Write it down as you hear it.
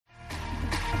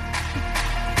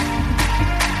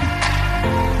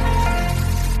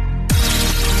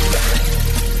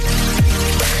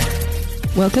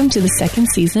Welcome to the second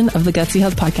season of the Gutsy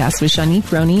Health Podcast with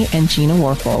Shanique Roney and Gina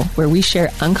Warfel, where we share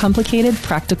uncomplicated,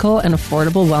 practical, and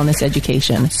affordable wellness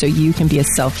education so you can be a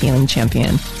self-healing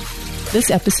champion. This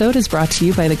episode is brought to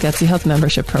you by the Gutsy Health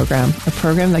Membership Program, a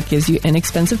program that gives you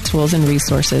inexpensive tools and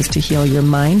resources to heal your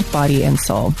mind, body, and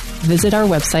soul. Visit our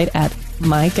website at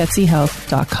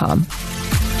mygutsyhealth.com.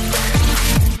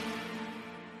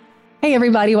 Hey,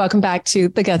 everybody. Welcome back to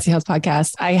the Gutsy Health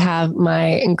Podcast. I have my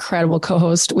incredible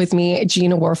co-host with me,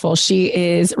 Gina Warfel. She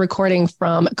is recording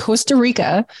from Costa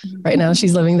Rica right now.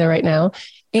 She's living there right now.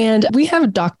 And we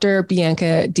have Dr.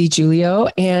 Bianca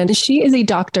DiGiulio, and she is a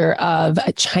doctor of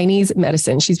Chinese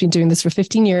medicine. She's been doing this for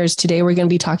 15 years. Today, we're going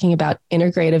to be talking about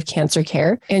integrative cancer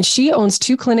care. And she owns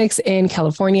 2 clinics in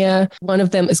California. One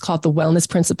of them is called the Wellness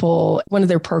Principle. One of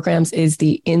their programs is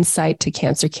the Insight to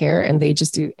Cancer Care, and they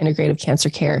just do integrative cancer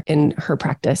care in her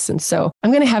practice. And so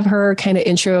I'm going to have her kind of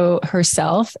intro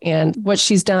herself, and what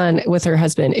she's done with her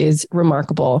husband is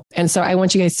remarkable. And so I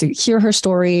want you guys to hear her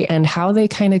story and how they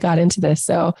kind of got into this.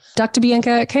 So Dr.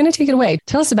 Bianca, kind of take it away.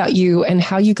 Tell us about you and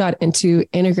how you got into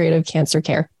integrative cancer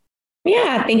care.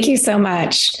 Yeah, thank you so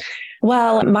much.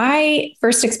 Well, my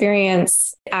first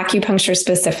experience, acupuncture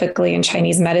specifically in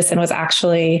Chinese medicine, was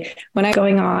actually when I was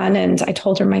going on and I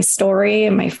told her my story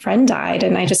and my friend died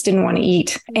and I just didn't want to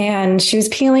eat. And she was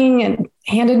peeling and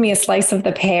handed me a slice of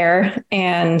the pear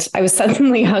and I was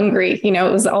suddenly hungry. You know,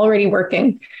 it was already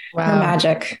working. Wow. Her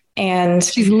magic. And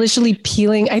she's literally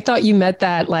peeling. I thought you meant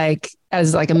that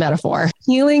as a metaphor,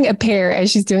 peeling a pear as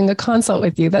she's doing a consult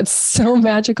with you. That's so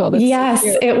magical. That's yes,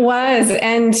 so it was.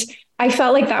 And I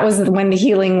felt like that was when the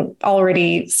healing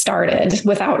already started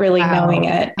without really knowing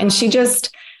it. And she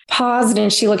just paused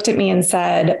and she looked at me and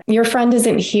said, "Your friend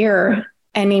isn't here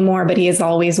anymore, but he is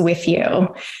always with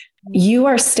you. You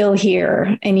are still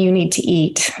here and you need to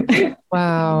eat."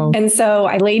 Wow. And so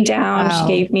I laid down, She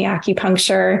gave me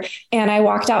acupuncture and I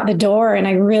walked out the door and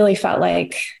I really felt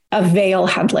like a veil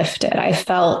had lifted. I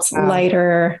felt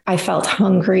lighter. I felt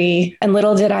hungry. And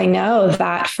little did I know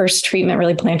that first treatment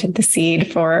really planted the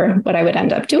seed for what I would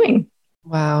end up doing.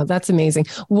 Wow. That's amazing.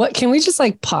 What can we just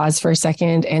pause for a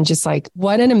second and just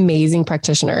what an amazing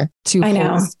practitioner to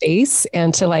hold space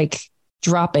and to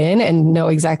drop in and know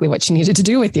exactly what she needed to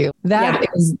do with you. That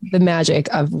is the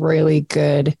magic of really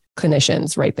good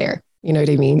clinicians right there. You know what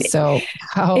I mean? So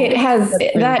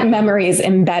that memory is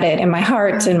embedded in my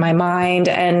heart and my mind.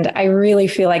 And I really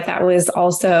feel like that was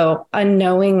also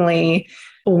unknowingly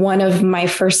one of my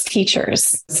first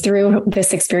teachers through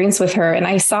this experience with her. And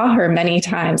I saw her many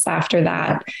times after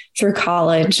that through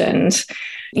college. And,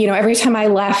 every time I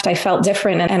left, I felt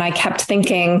different. And I kept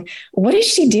thinking, what is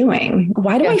she doing?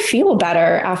 Why do I feel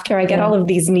better after I get all of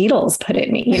these needles put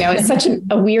in me? It's such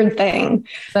a weird thing.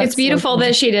 It's beautiful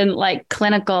that she didn't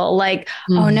clinical,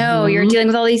 oh no, you're dealing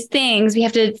with all these things. We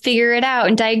have to figure it out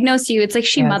and diagnose you. It's like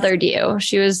she mothered you.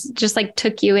 She was just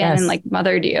took you in and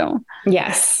mothered you.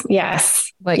 Yes. Yes.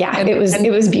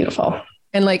 It was beautiful.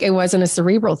 And it wasn't a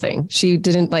cerebral thing. She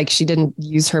didn't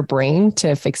use her brain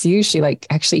to fix you. She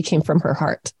actually came from her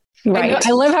heart. Right.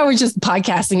 I love how we're just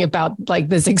podcasting about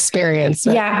this experience.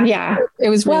 Right? Yeah. Yeah. It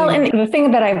was really and the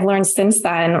thing that I've learned since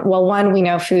then, one, we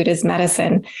know food is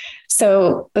medicine.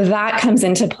 So that comes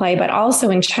into play, but also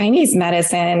in Chinese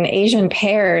medicine, Asian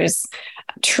pears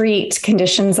treat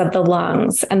conditions of the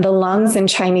lungs, and the lungs in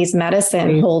Chinese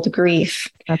medicine hold grief.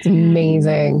 That's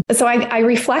amazing. So I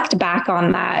reflect back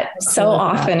on that so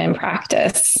often in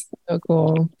practice. So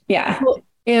cool. Yeah.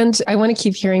 And I want to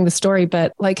keep hearing the story,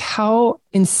 but how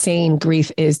insane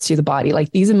grief is to the body,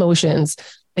 these emotions.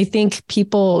 I think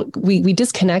people, we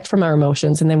disconnect from our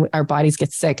emotions and then our bodies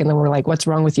get sick and then we're like, what's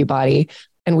wrong with you, body?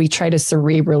 And we try to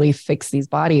cerebrally fix these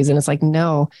bodies. And it's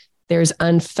no, there's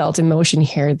unfelt emotion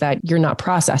here that you're not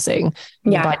processing.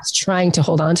 Your body's trying to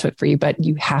hold on to it for you, but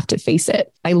you have to face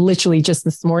it. I literally just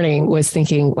this morning was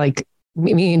thinking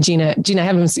me and Gina, I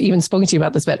haven't even spoken to you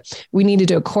about this, but we need to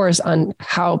do a course on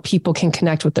how people can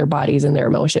connect with their bodies and their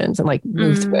emotions and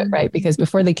move through it, right? Because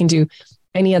before they can do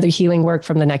any other healing work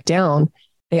from the neck down,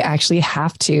 they actually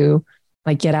have to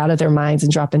get out of their minds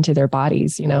and drop into their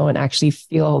bodies, and actually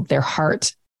feel their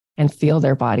heart and feel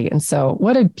their body. And so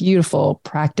what a beautiful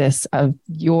practice of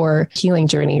your healing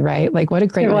journey, right? What a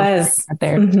great it was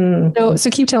there. Mm-hmm. So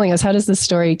keep telling us, how does this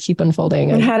story keep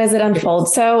unfolding? And how does it unfold?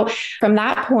 So from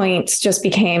that point, just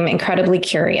became incredibly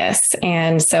curious.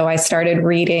 And so I started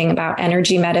reading about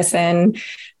energy medicine,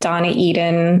 Donna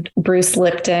Eden, Bruce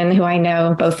Lipton, who I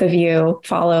know both of you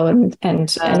follow and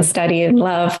study and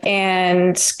love,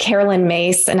 and Carolyn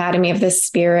Myss, Anatomy of the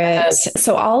Spirit.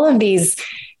 So all of these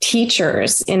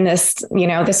teachers in this,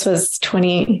 this was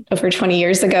over 20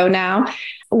 years ago now,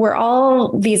 were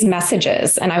all these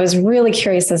messages. And I was really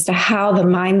curious as to how the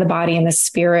mind, the body, and the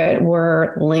spirit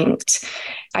were linked.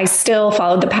 I still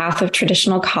followed the path of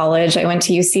traditional college. I went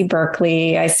to UC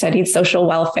Berkeley. I studied social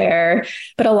welfare.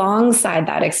 But alongside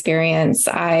that experience,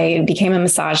 I became a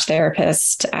massage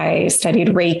therapist. I studied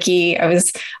Reiki. I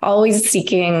was always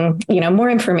seeking, more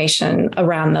information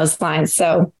around those lines.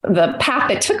 So the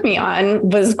path it took me on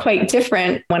was quite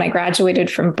different. When I graduated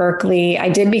from Berkeley, I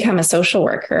did become a social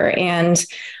worker, and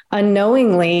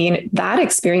unknowingly, that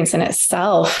experience in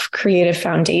itself created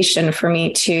foundation for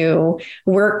me to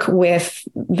work with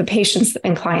the patients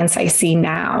and clients I see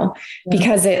now,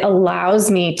 because it allows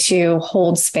me to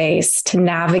hold space, to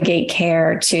navigate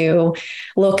care, to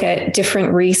look at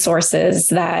different resources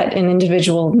that an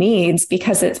individual needs,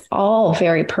 because it's all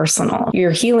very personal.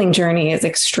 Your healing journey is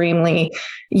extremely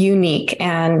unique,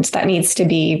 and that needs to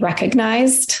be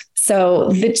recognized. So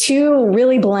the two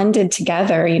really blended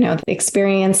together, the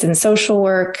experience in social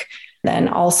work, then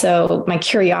also my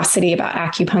curiosity about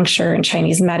acupuncture and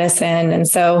Chinese medicine. And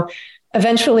so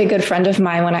eventually a good friend of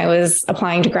mine, when I was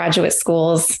applying to graduate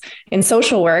schools in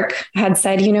social work, had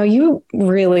said, you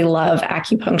really love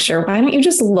acupuncture. Why don't you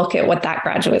just look at what that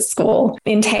graduate school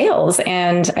entails?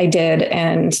 And I did.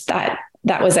 And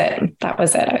that was it.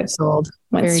 I sold.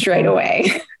 Went very straight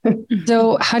away.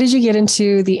 So how did you get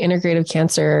into the integrative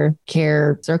cancer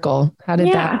care circle? How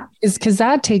did that, because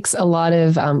that takes a lot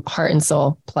of heart and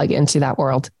soul plug into that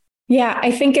world. Yeah, I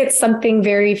think it's something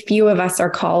very few of us are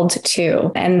called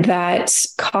to, and that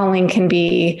calling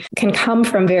can come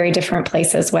from very different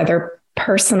places, whether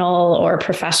personal or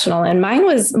professional. And mine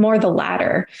was more the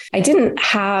latter. I didn't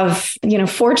have,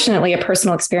 fortunately, a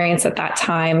personal experience at that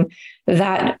time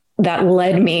that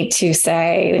led me to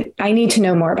say, I need to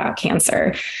know more about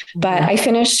cancer. But I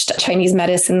finished Chinese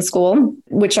medicine school,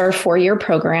 which are 4-year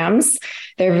programs.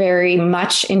 They're very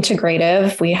much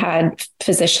integrative. We had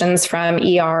physicians from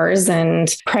ERs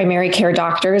and primary care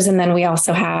doctors. And then we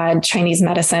also had Chinese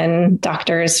medicine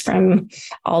doctors from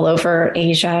all over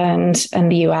Asia and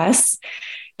the US.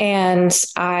 And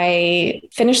I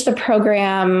finished the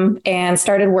program and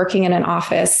started working in an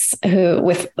office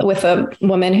with a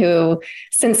woman who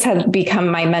since had become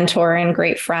my mentor and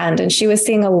great friend. And she was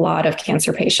seeing a lot of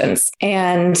cancer patients.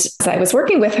 And as I was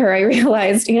working with her, I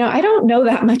realized, I don't know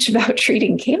that much about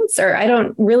treating cancer. I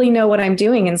don't really know what I'm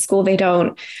doing in school. They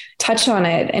don't touch on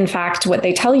it. In fact, what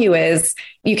they tell you is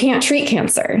you can't treat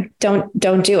cancer. Don't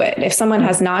do it. If someone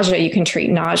has nausea, you can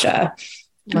treat nausea.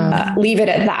 Leave it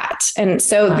at that. And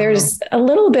so there's a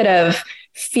little bit of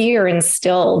fear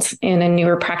instilled in a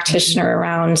newer practitioner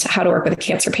around how to work with a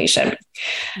cancer patient.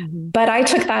 But I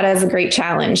took that as a great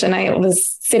challenge. And I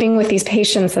was sitting with these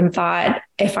patients and thought,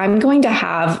 if I'm going to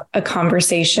have a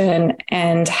conversation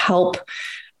and help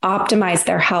optimize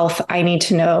their health, I need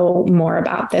to know more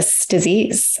about this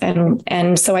disease.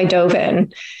 And so I dove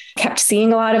in, kept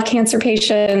seeing a lot of cancer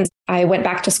patients. I went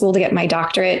back to school to get my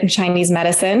doctorate in Chinese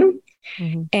medicine.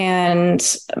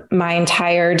 And my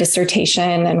entire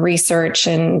dissertation and research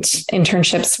and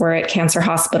internships were at cancer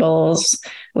hospitals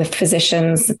with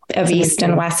physicians of East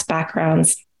and West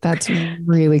backgrounds. That's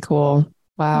really cool.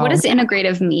 Wow. What does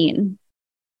integrative mean?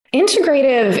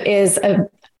 Integrative is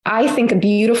I think, a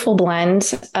beautiful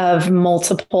blend of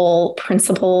multiple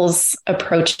principles,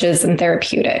 approaches, and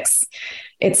therapeutics.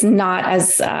 It's not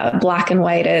as black and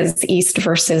white as East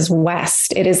versus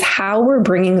West. It is how we're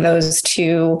bringing those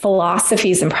two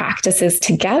philosophies and practices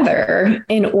together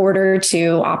in order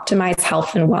to optimize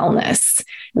health and wellness.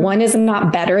 One is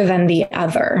not better than the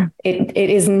other. It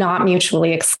is not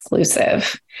mutually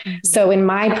exclusive. So in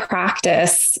my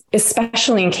practice,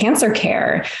 especially in cancer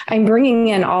care, I'm bringing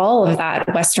in all of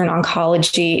that Western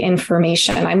oncology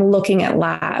information. I'm looking at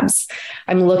labs.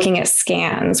 I'm looking at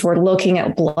scans. We're looking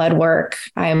at blood work.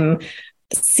 I'm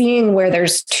seeing where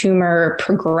there's tumor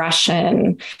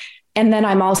progression. And then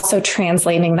I'm also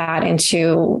translating that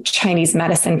into Chinese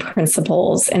medicine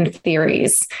principles and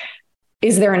theories.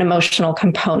 Is there an emotional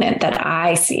component that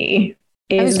I see?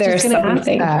 Is there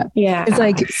something? Yeah. It's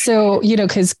like, so,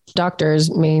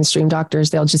 because mainstream doctors,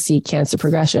 they'll just see cancer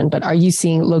progression, but are you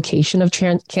seeing location of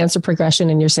cancer progression?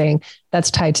 And you're saying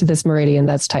that's tied to this meridian,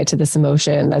 that's tied to this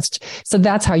emotion. So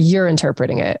that's how you're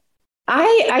interpreting it.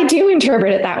 I do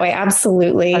interpret it that way.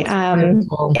 Absolutely.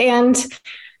 Cool. And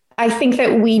I think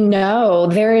that we know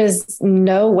there is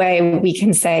no way we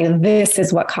can say this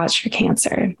is what caused your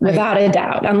cancer, without a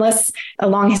doubt, unless a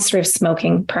long history of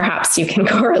smoking, perhaps you can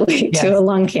correlate to a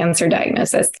lung cancer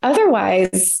diagnosis.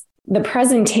 Otherwise, the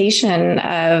presentation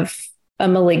of a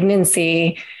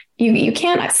malignancy, you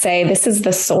can't say this is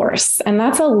the source. And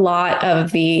that's a lot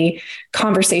of the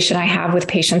conversation I have with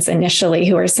patients initially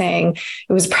who are saying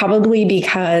it was probably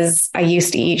because I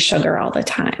used to eat sugar all the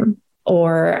time,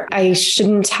 or I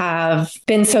shouldn't have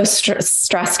been so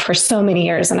stressed for so many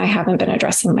years and I haven't been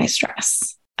addressing my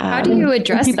stress. How do you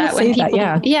address that when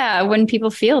people, when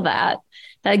people feel that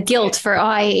guilt for,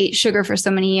 I ate sugar for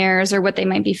so many years, or what they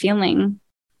might be feeling?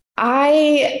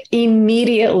 I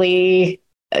immediately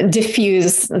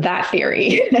diffuse that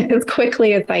theory as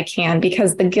quickly as I can,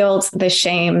 because the guilt, the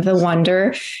shame, the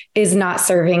wonder is not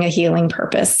serving a healing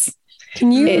purpose.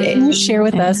 Can you share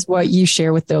with us what you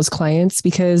share with those clients?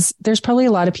 Because there's probably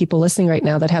a lot of people listening right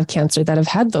now that have cancer that have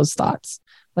had those thoughts,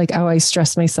 like, oh, I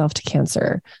stress myself to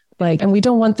cancer. Like, and we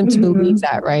don't want them to believe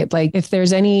that, right? Like, if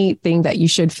there's anything that you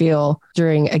should feel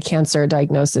during a cancer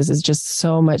diagnosis, is just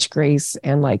so much grace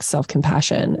and like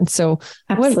self-compassion. And so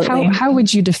how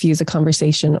would you diffuse a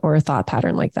conversation or a thought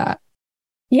pattern like that?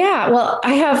 Yeah, well,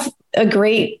 I have a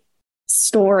great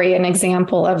story, an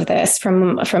example of this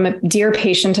from a dear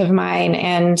patient of mine.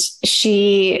 And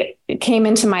she came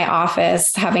into my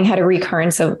office having had a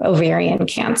recurrence of ovarian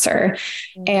cancer.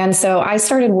 And so I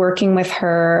started working with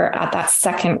her at that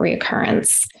second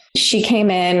reoccurrence. She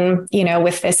came in,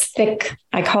 with this thick,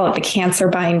 I call it the cancer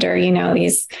binder,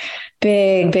 these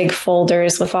big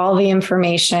folders with all the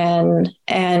information.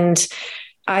 And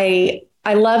I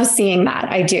love seeing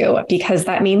that. I do, because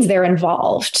that means they're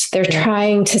involved. They're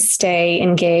trying to stay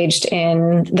engaged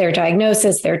in their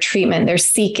diagnosis, their treatment, they're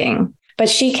seeking. But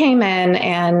she came in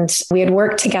and we had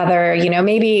worked together,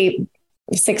 maybe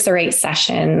 6 or 8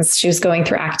 sessions. She was going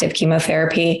through active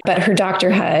chemotherapy, but her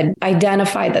doctor had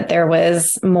identified that there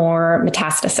was more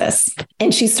metastasis.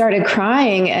 And she started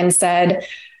crying and said,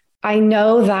 I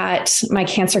know that my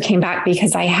cancer came back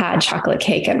because I had chocolate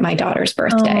cake at my daughter's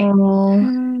birthday. Oh.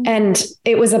 And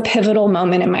it was a pivotal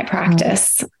moment in my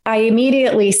practice. I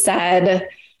immediately said,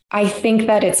 I think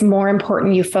that it's more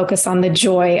important you focus on the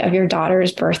joy of your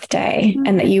daughter's birthday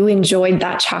and that you enjoyed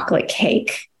that chocolate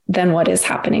cake than what is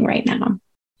happening right now.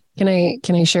 Can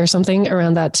I share something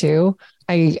around that too?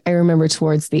 I remember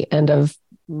towards the end of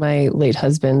my late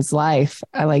husband's life,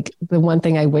 the one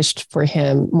thing I wished for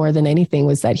him more than anything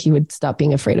was that he would stop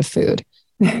being afraid of food,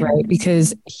 right?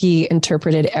 Because he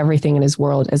interpreted everything in his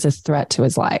world as a threat to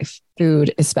his life,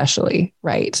 food especially,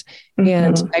 right? Mm-hmm.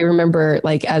 And I remember,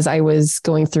 as I was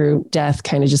going through death,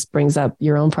 kind of just brings up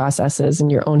your own processes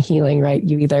and your own healing, right?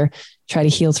 You either try to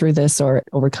heal through this or it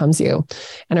overcomes you.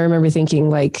 And I remember thinking,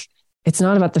 it's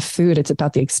not about the food, it's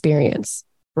about the experience.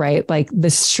 Right? Like the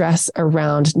stress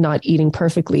around not eating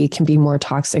perfectly can be more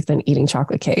toxic than eating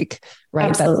chocolate cake, right?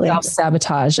 Absolutely. That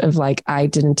self-sabotage of I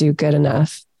didn't do good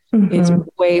enough. Mm-hmm. It's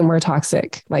way more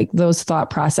toxic. Like those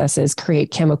thought processes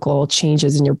create chemical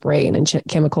changes in your brain, and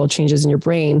chemical changes in your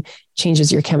brain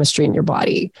changes your chemistry in your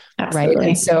body. Absolutely. Right?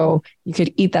 And so you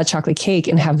could eat that chocolate cake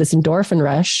and have this endorphin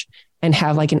rush and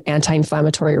have an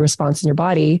anti-inflammatory response in your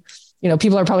body.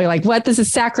 People are probably like, what? This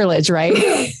is sacrilege,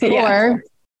 right? Yeah. Or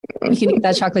you can eat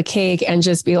that chocolate cake and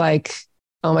just be like,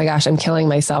 oh my gosh, I'm killing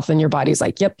myself. And your body's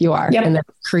like, yep, you are. Yep. And that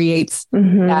creates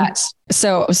that.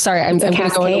 So sorry, I'm going to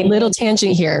go on a little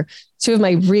tangent here. 2 of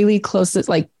my really closest,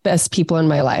 best people in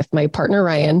my life, my partner,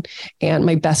 Ryan, and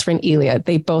my best friend, Elia,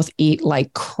 they both eat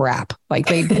like crap.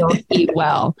 They don't eat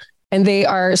well. And they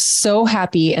are so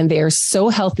happy and they are so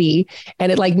healthy.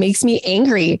 And it makes me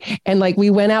angry. And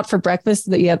we went out for breakfast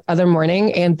the other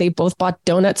morning and they both bought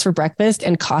donuts for breakfast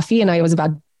and coffee. And I was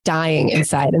about dying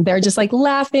inside, and they're just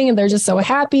laughing and they're just so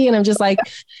happy. And I'm just and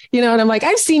I'm like,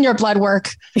 I've seen your blood work,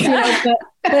 but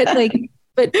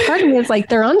part of me is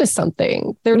they're onto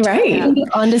something. They're right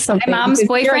onto something. My mom's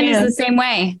boyfriend is the same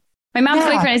way. My mom's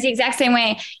boyfriend is the exact same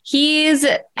way.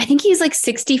 I think he's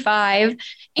 65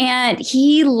 and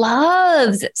he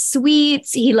loves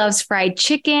sweets. He loves fried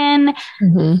chicken,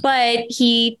 but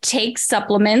he takes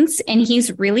supplements and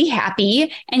he's really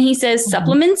happy. And he says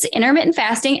supplements, intermittent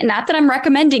fasting, and not that I'm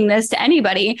recommending this to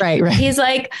anybody. Right. He's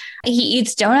he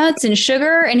eats donuts and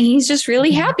sugar and he's just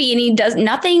really happy, and he does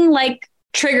nothing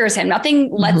triggers him. Nothing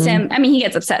lets him. I mean, he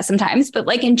gets upset sometimes, but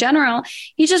in general,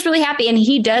 he's just really happy. And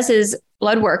he does his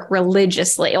blood work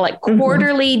religiously,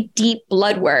 quarterly deep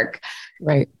blood work.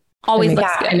 Right. Always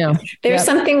looks good. I know. There's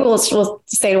something we'll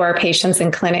say to our patients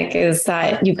in clinic is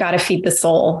that you've got to feed the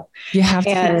soul. You have to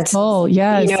feed the soul.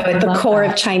 Yes. At the core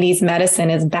of Chinese medicine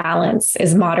is balance,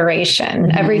 is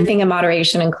moderation, everything in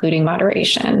moderation, including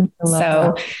moderation.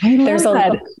 So there's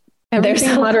everything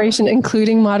in moderation,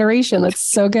 including moderation. That's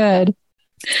so good.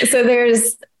 So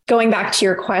there's, going back to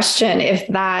your question, if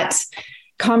that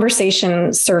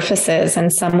conversation surfaces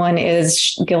and someone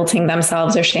is guilting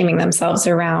themselves or shaming themselves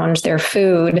around their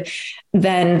food,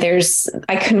 then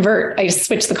I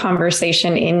switch the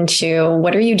conversation into,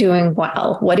 what are you doing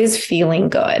well? What is feeling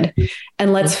good?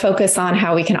 And let's focus on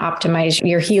how we can optimize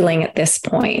your healing at this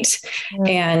point.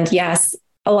 And yes,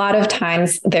 a lot of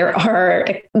times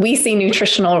we see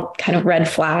nutritional kind of red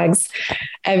flags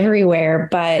everywhere,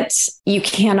 but you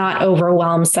cannot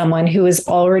overwhelm someone who is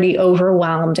already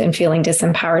overwhelmed and feeling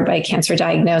disempowered by cancer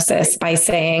diagnosis by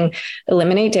saying,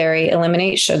 eliminate dairy,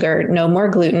 eliminate sugar, no more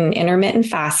gluten, intermittent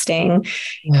fasting.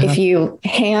 Yeah. If you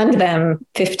hand them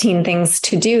 15 things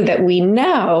to do that we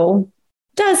know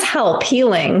does help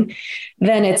healing,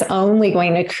 then it's only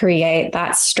going to create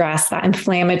that stress, that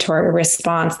inflammatory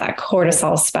response, that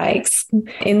cortisol spikes.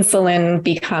 Insulin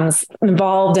becomes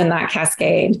involved in that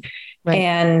cascade. Right.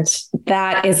 And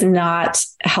that is not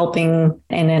helping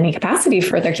in any capacity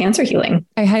for their cancer healing.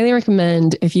 I highly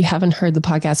recommend, if you haven't heard the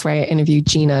podcast where I interviewed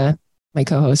Gina, my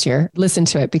co-host here, listen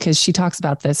to it, because she talks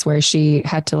about this, where she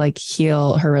had to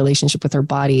heal her relationship with her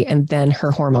body and then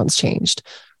her hormones changed.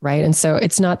 Right. And so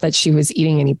it's not that she was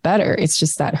eating any better. It's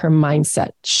just that her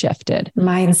mindset shifted.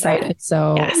 Mindset. Right?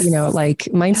 So, yes.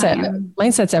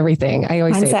 Mindset's everything. I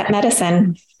always say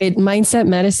medicine. Mindset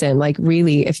medicine.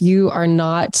 Really, if you are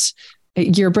not,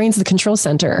 your brain's the control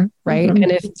center, right? Mm-hmm.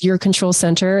 And if your control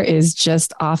center is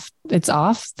just off,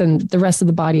 then the rest of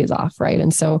the body is off. Right.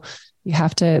 And so you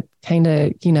have to kind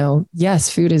of, yes,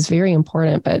 food is very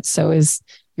important, but so is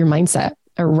your mindset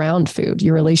around food,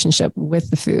 your relationship with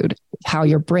the food, how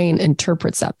your brain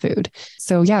interprets that food.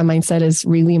 So yeah, mindset is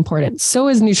really important. So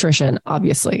is nutrition,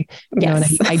 obviously.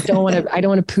 Yes. I don't want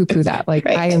to poo-poo that.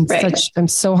 I'm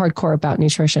so hardcore about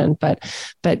nutrition, but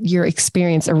your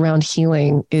experience around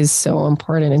healing is so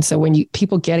important. And so when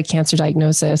people get a cancer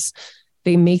diagnosis,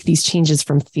 they make these changes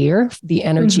from fear, the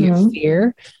energy of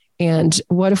fear. And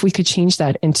what if we could change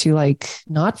that into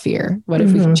not fear? What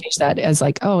if we could change that as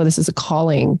oh, this is a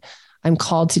calling. I'm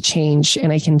called to change,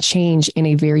 and I can change in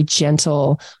a very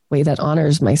gentle way that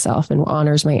honors myself and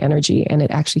honors my energy. And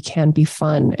it actually can be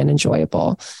fun and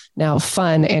enjoyable. Now,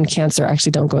 fun and cancer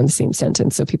actually don't go in the same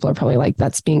sentence. So people are probably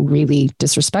that's being really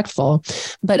disrespectful,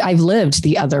 but I've lived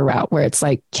the other route where it's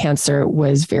cancer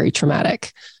was very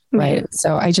traumatic. Right. Mm-hmm.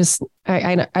 So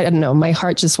I don't know. My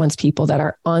heart just wants people that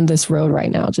are on this road right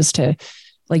now just to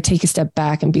take a step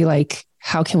back and be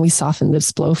how can we soften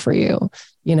this blow for you?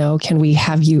 Can we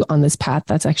have you on this path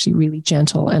that's actually really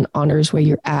gentle and honors where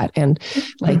you're at? And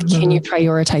can you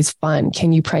prioritize fun?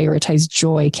 Can you prioritize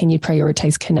joy? Can you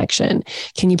prioritize connection?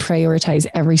 Can you prioritize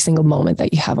every single moment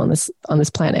that you have on this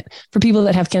planet for people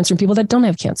that have cancer and people that don't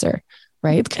have cancer?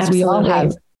 Right. Because Absolutely.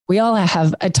 we all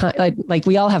have a time,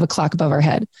 we all have a clock above our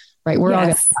head, right? We're all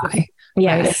going to die.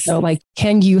 Yes. Right? So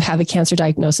can you have a cancer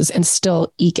diagnosis and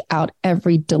still eke out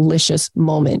every delicious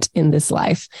moment in this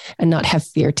life and not have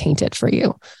fear taint it for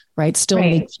you, right? Still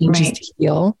make changes to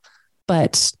heal,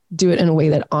 but do it in a way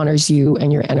that honors you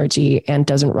and your energy and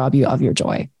doesn't rob you of your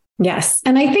joy. Yes.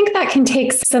 And I think that can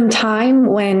take some time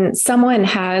when someone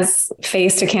has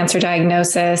faced a cancer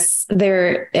diagnosis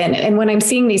and when I'm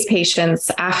seeing these patients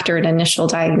after an initial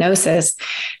diagnosis,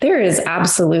 there is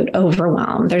absolute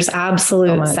overwhelm. There's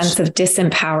absolute sense of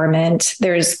disempowerment.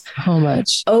 There's so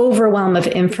much overwhelm of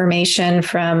information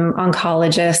from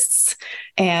oncologists.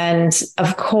 And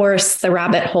of course, the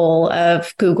rabbit hole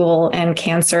of Google and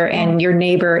cancer and your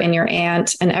neighbor and your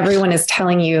aunt, and everyone is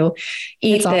telling you,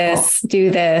 eat this, do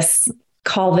this,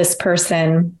 call this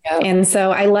person. Yep. And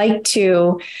so I like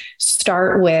to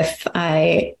start with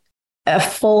a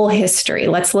full history.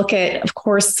 Let's look at, of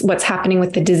course, what's happening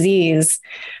with the disease,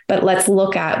 but let's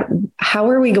look at how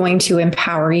are we going to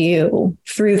empower you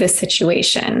through this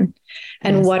situation?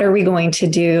 And what are we going to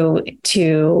do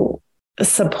to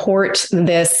support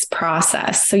this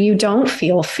process so you don't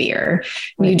feel fear.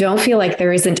 You don't feel like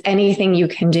there isn't anything you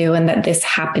can do and that this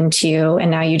happened to you. And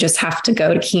now you just have to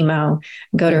go to chemo,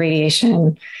 go to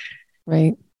radiation.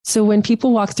 Right. So when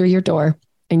people walk through your door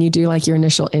and you do your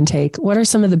initial intake, what are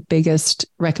some of the biggest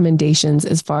recommendations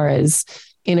as far as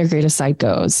integrative side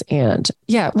goes? And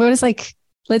what is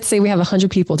let's say we have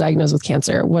 100 people diagnosed with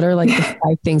cancer. What are the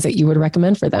 5 things that you would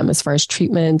recommend for them as far as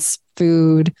treatments,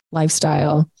 food,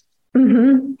 lifestyle?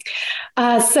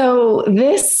 Mm-hmm. So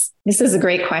this is a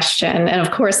great question. And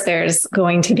of course, there's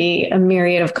going to be a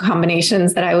myriad of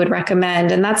combinations that I would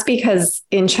recommend. And that's because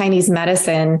in Chinese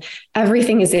medicine,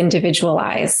 everything is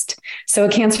individualized. So a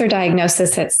cancer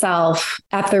diagnosis itself,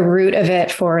 at the root of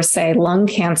it for, say, lung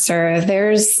cancer,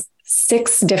 there's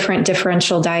 6 different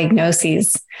differential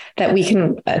diagnoses that we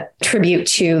can attribute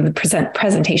to the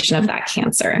presentation of that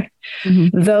cancer.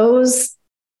 Mm-hmm. Those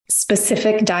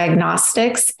specific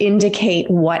diagnostics indicate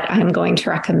what I'm going to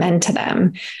recommend to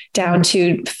them, down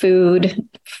to food,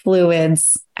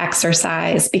 fluids,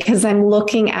 exercise, because I'm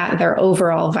looking at their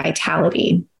overall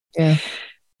vitality. Yeah.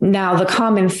 Now, the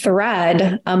common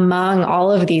thread among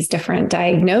all of these different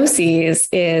diagnoses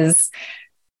is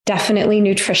definitely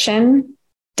nutrition,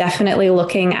 definitely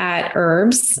looking at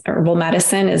herbs. Herbal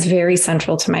medicine is very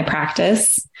central to my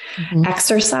practice.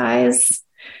 Exercise,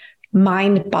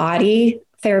 mind body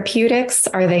therapeutics.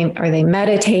 Are they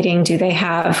meditating? Do they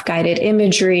have guided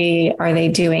imagery? Are they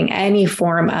doing any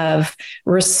form of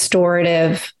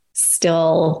restorative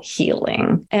still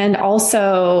healing? And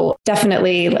also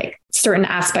definitely like certain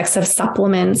aspects of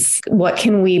supplements. What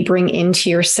can we bring into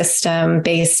your system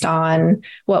based on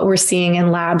what we're seeing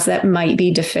in labs that might be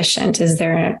deficient? Is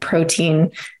there a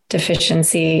protein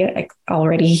deficiency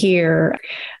already here?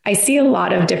 I see a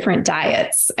lot of different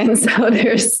diets. And so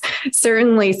there's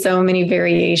certainly so many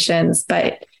variations,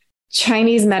 but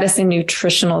Chinese medicine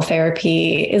nutritional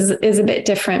therapy is a bit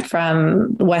different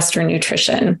from Western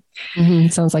nutrition.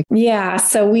 Sounds like. Yeah.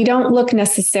 So we don't look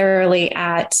necessarily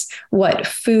at what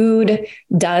food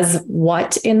does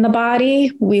what in the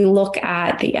body. We look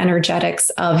at the energetics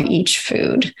of each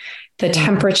food, the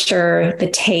temperature, the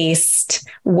taste,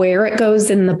 where it goes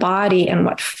in the body, and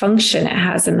what function it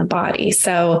has in the body.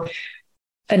 So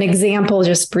an example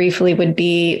just briefly would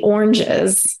be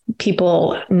oranges.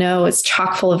 People know it's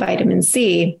chock full of vitamin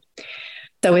C.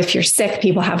 So if you're sick,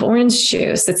 people have orange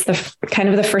juice. It's the kind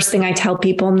of the first thing I tell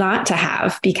people not to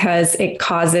have because it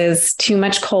causes too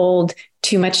much cold,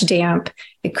 too much damp.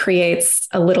 It creates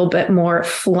a little bit more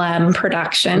phlegm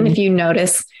production. If you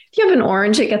notice, if you have an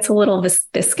orange, it gets a little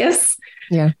viscous.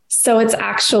 Yeah. So it's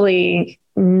actually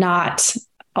not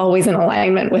always in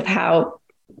alignment with how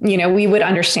we would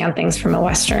understand things from a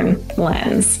Western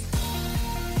lens.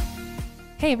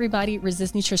 Hey everybody,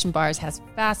 Resist Nutrition Bars has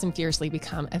fast and fiercely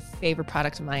become a favorite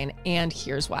product of mine, and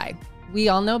here's why. We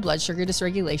all know blood sugar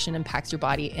dysregulation impacts your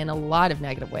body in a lot of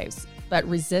negative ways, but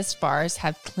Resist bars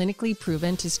have clinically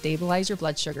proven to stabilize your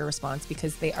blood sugar response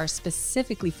because they are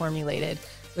specifically formulated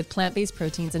with plant-based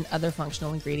proteins and other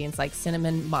functional ingredients like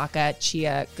cinnamon, maca,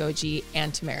 chia, goji,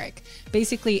 and turmeric.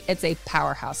 Basically, it's a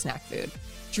powerhouse snack food.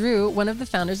 Drew, one of the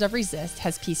founders of Resist,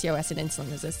 has PCOS and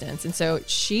insulin resistance. And so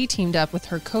she teamed up with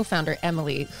her co-founder,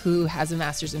 Emily, who has a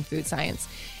master's in food science.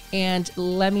 And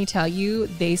let me tell you,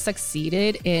 they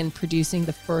succeeded in producing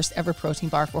the first ever protein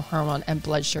bar for hormone and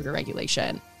blood sugar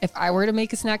regulation. If I were to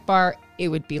make a snack bar, it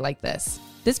would be like this.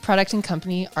 This product and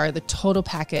company are the total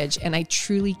package, and I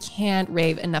truly can't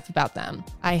rave enough about them.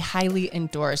 I highly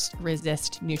endorse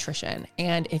Resist Nutrition.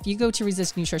 And if you go to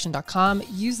resistnutrition.com,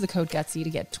 use the code GUTSY to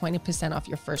get 20% off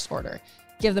your first order.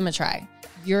 Give them a try.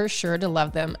 You're sure to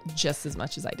love them just as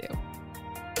much as I do.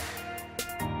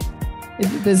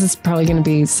 This is probably going to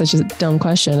be such a dumb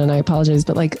question, and I apologize,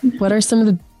 but what are some of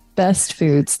the best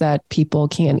foods that people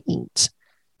can eat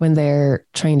when they're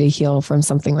trying to heal from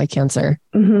something like cancer?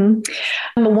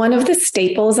 One of the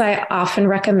staples I often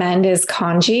recommend is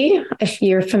congee. If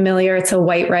you're familiar, it's a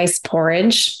white rice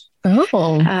porridge.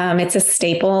 It's a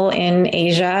staple in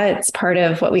Asia. It's part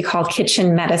of what we call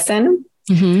kitchen medicine.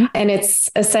 And it's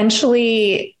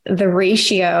essentially, the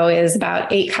ratio is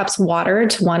about 8 cups water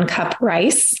to 1 cup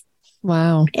rice.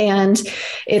 Wow. And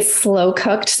it's slow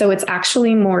cooked. So it's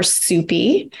actually more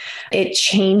soupy. It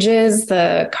changes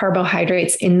the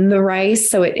carbohydrates in the rice.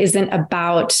 So it isn't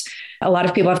about, a lot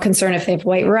of people have concern if they have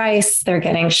white rice, they're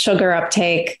getting sugar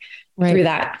uptake through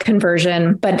that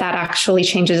conversion, but that actually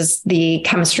changes the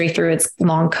chemistry through its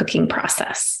long cooking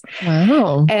process.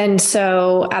 Wow. And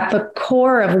so at the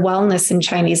core of wellness in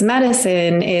Chinese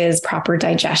medicine is proper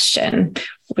digestion,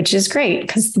 which is great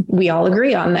because we all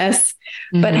agree on this.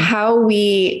 But how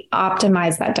we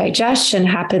optimize that digestion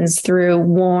happens through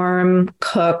warm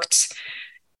cooked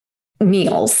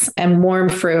meals and warm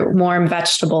fruit, warm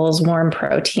vegetables, warm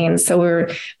proteins. So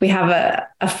we have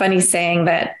a funny saying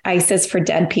that ice is for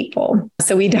dead people.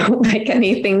 So we don't like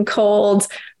anything cold,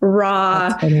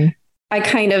 raw. I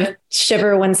kind of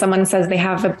shiver when someone says they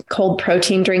have a cold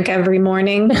protein drink every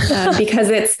morning because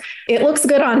it looks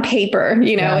good on paper,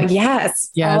 yes,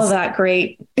 all of that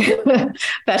great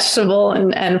vegetable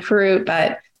and fruit,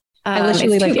 but I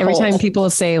literally every time people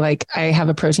say I have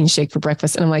a protein shake for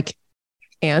breakfast, and I'm like,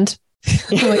 and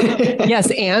I'm like,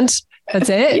 yes, and that's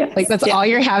it. Yes, that's all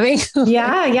you're having.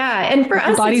 Yeah. And for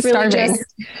us, body's it's really starving.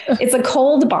 It's a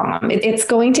cold bomb. It's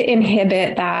going to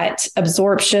inhibit that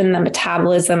absorption, the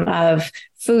metabolism of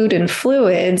food and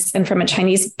fluids. And from a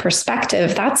Chinese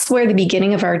perspective, that's where the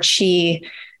beginning of our qi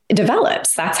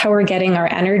develops. That's how we're getting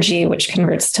our energy, which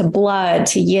converts to blood,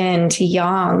 to yin, to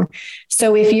yang.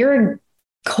 So if you're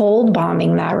cold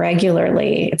bombing that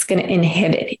regularly, it's going to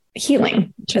inhibit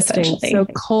healing, essentially. So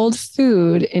cold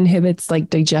food inhibits like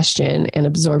digestion and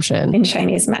absorption in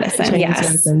Chinese medicine.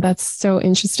 Medicine. That's so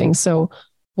interesting. So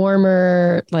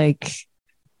warmer, like.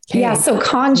 Yeah. So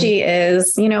congee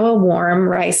is, a warm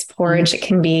rice porridge. It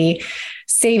can be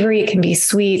savory. It can be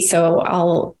sweet. So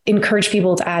I'll encourage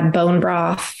people to add bone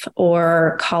broth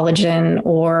or collagen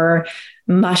or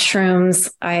mushrooms.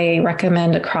 I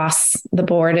recommend across the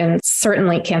board, and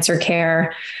certainly Cancer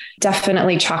Care,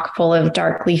 definitely chock full of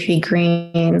dark leafy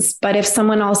greens. But if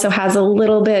someone also has a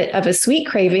little bit of a sweet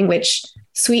craving, which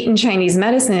sweet in Chinese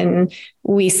medicine,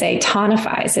 we say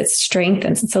tonifies, it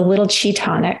strengthens, it's a little chi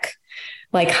tonic.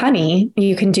 Like honey,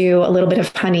 you can do a little bit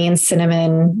of honey and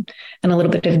cinnamon and a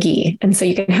little bit of ghee. And so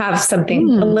you can have something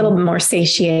a little more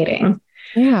satiating.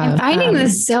 Yeah. I'm finding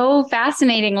this so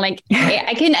fascinating. Like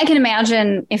I can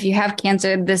imagine if you have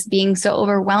cancer, this being so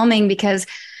overwhelming because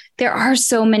there are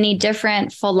so many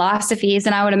different philosophies.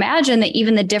 And I would imagine that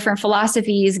even the different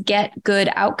philosophies get good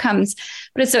outcomes.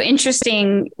 But it's so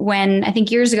interesting when I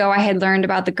think years ago I had learned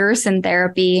about the Gerson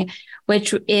therapy,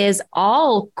 which is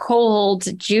all cold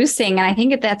juicing. And I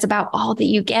think that's about all that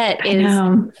you get is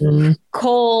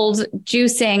cold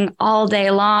juicing all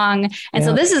day long. And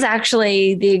so this is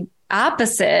actually the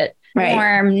opposite. Right.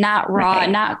 Warm, not raw,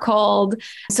 not cold.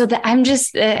 So that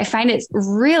I find it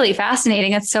really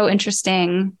fascinating. It's so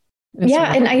interesting.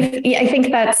 And I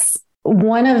think that's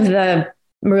one of the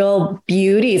real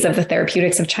beauties of the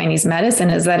therapeutics of Chinese medicine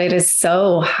is that it is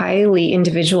so highly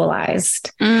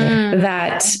individualized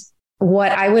that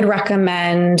what I would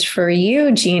recommend for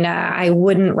you, Gina, I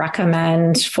wouldn't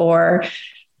recommend for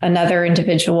another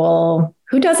individual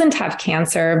who doesn't have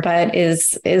cancer, but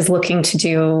is looking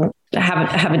to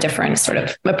have a different sort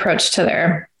of approach to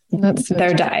their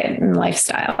diet and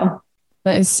lifestyle.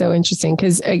 That is so interesting.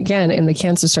 Because again, in the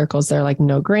cancer circles, they're like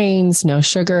no grains, no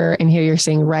sugar. And here you're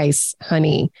saying rice,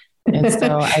 honey. And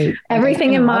so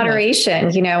everything in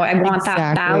moderation, I want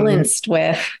that balanced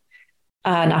with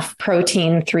enough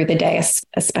protein through the day,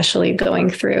 especially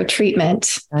going through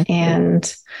treatment.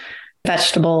 And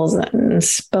vegetables and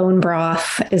bone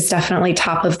broth is definitely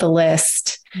top of the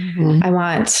list. I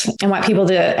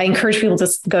encourage people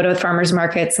to go to the farmers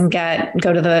markets and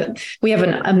we have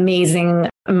an amazing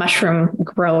mushroom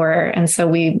grower. And so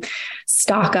we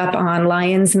stock up on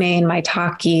lion's mane,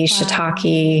 maitake,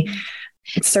 shiitake.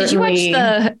 Certainly. Did you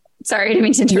watch sorry, I didn't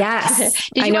mean to interrupt. Yes.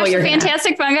 Did you watch the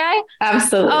Fantastic Fungi?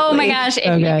 Absolutely. Oh my gosh.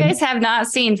 If you guys have not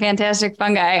seen Fantastic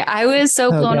Fungi, I was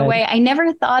so blown away. I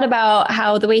never thought about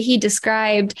how the way he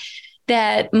described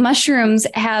that mushrooms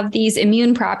have these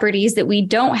immune properties that we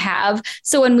don't have.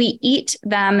 So when we eat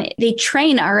them, they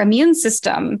train our immune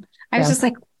system. I was just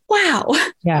like, wow.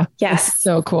 Yeah. Yes.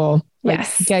 So cool.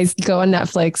 Yes. Guys, go on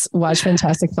Netflix, watch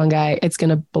Fantastic Fungi. It's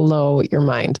going to blow your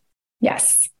mind.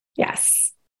 Yes.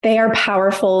 Yes. They are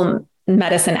powerful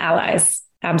medicine allies.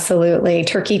 Absolutely.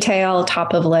 Turkey tail,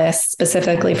 top of list,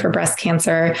 specifically for breast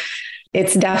cancer.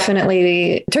 It's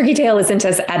definitely, turkey tail isn't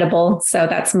as edible. So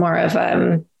that's more of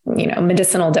a,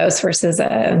 medicinal dose versus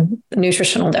a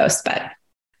nutritional dose. But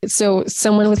so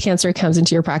someone with cancer comes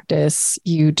into your practice,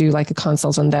 you do like a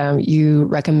consult on them, you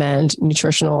recommend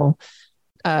nutritional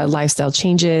lifestyle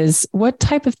changes. What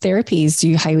type of therapies do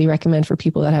you highly recommend for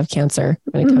people that have cancer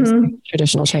when it comes to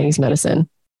traditional Chinese medicine?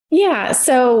 Yeah.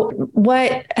 So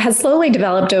what has slowly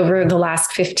developed over the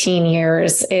last 15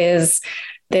 years is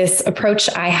this approach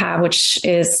I have, which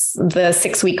is the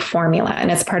 6-week formula, and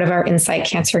it's part of our Insight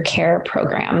Cancer Care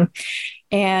program.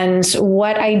 And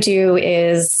what I do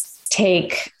is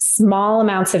take small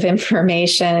amounts of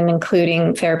information,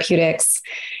 including therapeutics,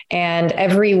 and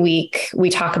every week we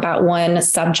talk about one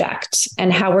subject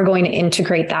and how we're going to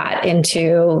integrate that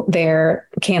into their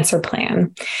cancer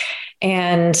plan.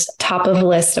 And top of the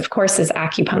list, of course, is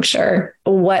acupuncture.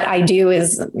 What I do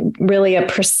is really a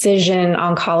precision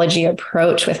oncology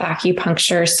approach with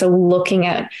acupuncture. So looking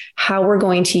at how we're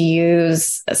going to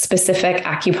use specific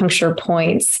acupuncture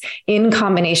points in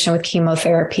combination with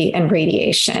chemotherapy and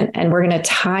radiation. And we're going to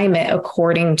time it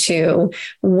according to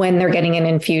when they're getting an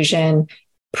infusion,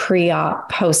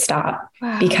 pre-op, post-op,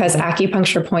 because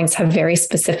acupuncture points have very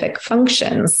specific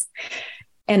functions.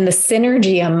 And the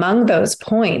synergy among those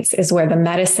points is where the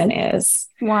medicine is.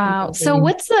 Wow. So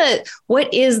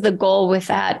what is the goal with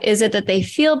that? Is it that they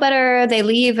feel better, they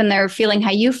leave and they're feeling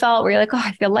how you felt, where you're like, oh,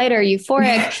 I feel lighter,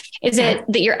 euphoric? Is it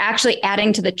that you're actually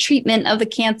adding to the treatment of the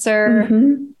cancer?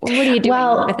 What are you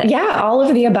doing with it? Yeah, all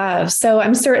of the above. So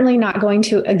I'm certainly not going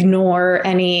to ignore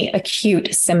any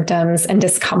acute symptoms and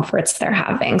discomforts they're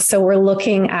having. So we're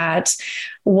looking at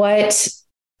what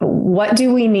what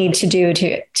do we need to do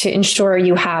to ensure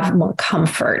you have more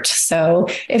comfort? So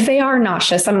if they are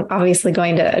nauseous, I'm obviously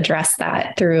going to address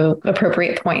that through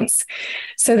appropriate points.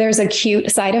 So there's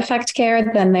acute side effect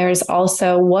care. Then there's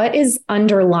also what is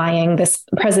underlying this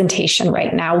presentation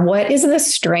right now? What is the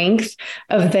strength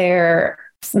of their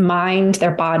mind,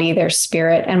 their body, their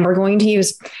spirit? And we're going to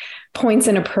use points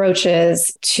and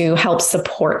approaches to help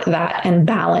support that and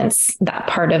balance that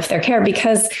part of their care.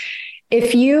 Because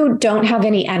if you don't have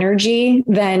any energy,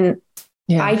 then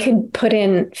I could put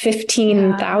in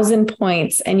 15,000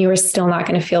 points and you are still not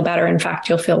going to feel better. In fact,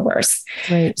 you'll feel worse.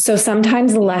 Right. So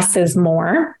sometimes less is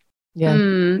more.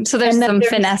 Yeah. So there's some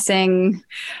finessing.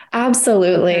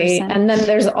 Absolutely. And then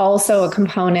there's also a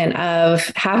component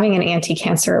of having an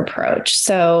anti-cancer approach.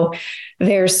 So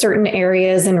there's certain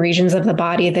areas and regions of the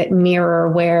body that mirror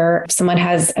where if someone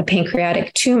has a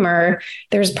pancreatic tumor,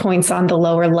 there's points on the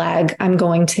lower leg I'm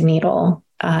going to needle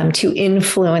to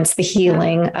influence the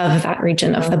healing of that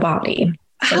region of the body.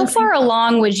 How far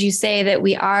along would you say that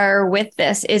we are with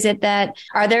this? Is it that,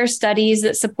 are there studies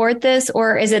that support this,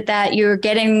 or is it that you're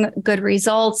getting good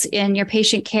results and your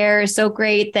patient care is so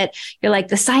great that you're like,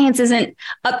 the science isn't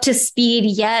up to speed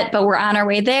yet, but we're on our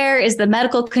way there? Is the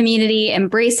medical community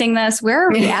embracing this? Where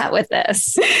are we at with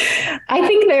this? I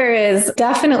think there is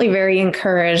definitely very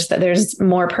encouraged that there's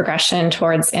more progression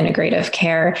towards integrative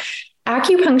care.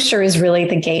 Acupuncture is really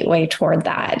the gateway toward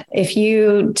that. If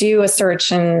you do a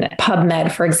search in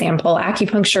PubMed, for example,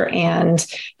 acupuncture and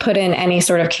put in any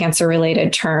sort of cancer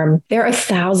related term, there are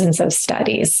thousands of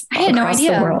studies across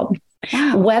the world.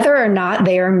 Wow. Whether or not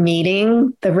they are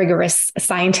meeting the rigorous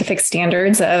scientific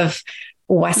standards of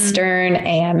Western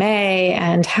AMA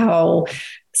and how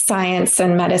science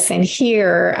and medicine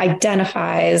here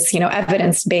identifies,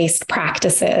 evidence-based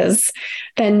practices,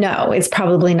 then no, it's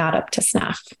probably not up to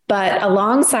snuff. But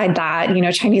alongside that,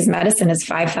 Chinese medicine is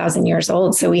 5,000 years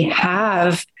old. So we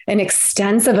have an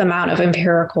extensive amount of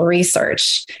empirical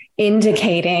research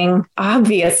indicating,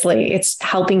 obviously, it's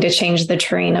helping to change the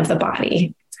terrain of the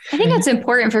body. I think it's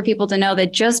important for people to know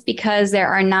that just because there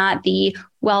are not the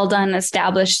well done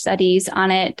established studies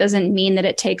on it doesn't mean that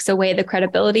it takes away the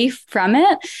credibility from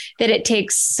it, that it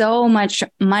takes so much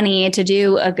money to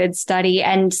do a good study.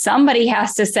 And somebody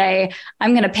has to say,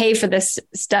 I'm going to pay for this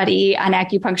study on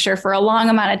acupuncture for a long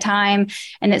amount of time.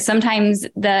 And that sometimes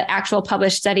the actual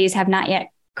published studies have not yet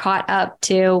caught up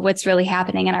to what's really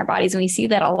happening in our bodies. And we see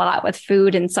that a lot with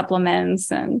food and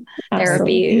supplements and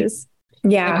therapies.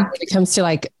 Yeah. When it comes to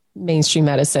like mainstream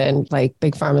medicine, like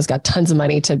Big Pharma's got tons of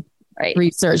money to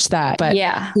research that, but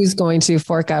who's going to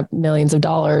fork up millions of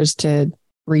dollars to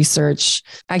research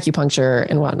acupuncture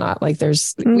and whatnot? Like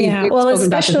there's,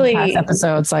 especially past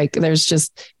episodes, like there's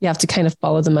just, you have to kind of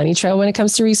follow the money trail when it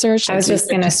comes to research. I was just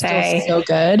going to say so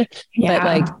good,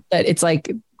 but it's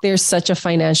like, there's such a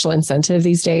financial incentive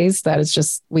these days that it's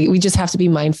just, we just have to be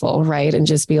mindful, right? And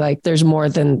just be like, there's more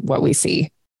than what we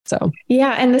see. So,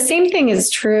 yeah. And the same thing is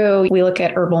true. We look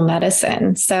at herbal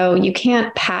medicine. So you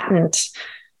can't patent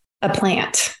a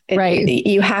plant, right?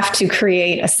 You have to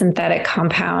create a synthetic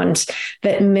compound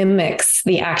that mimics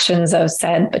the actions of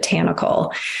said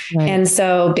botanical. Right. And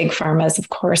so big pharmas, of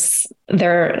course,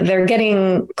 they're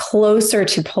getting closer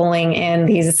to pulling in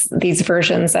these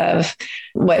versions of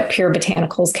what pure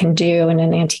botanicals can do in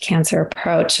an anti-cancer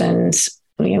approach and,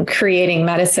 creating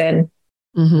medicine.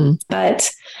 Mm-hmm.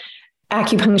 But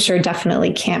acupuncture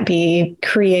definitely can't be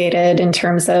created in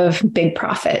terms of big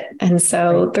profit. And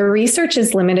so the research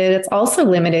is limited. It's also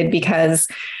limited because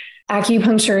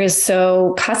acupuncture is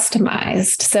so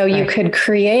customized. So you could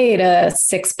create a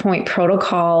 6-point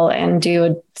protocol and do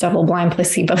a double-blind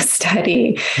placebo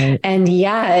study. And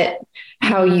yet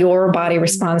how your body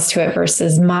responds to it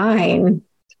versus mine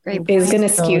is going to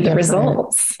skew the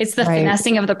results. It's the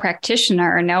finessing of the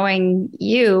practitioner, knowing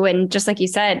you. And just like you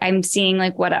said, I'm seeing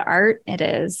like what an art it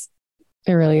is.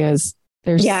 It really is.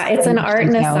 It's an art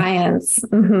and a science.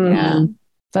 Mm-hmm. Yeah.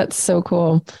 That's so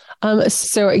cool.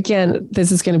 So again,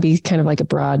 this is going to be kind of like a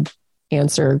broad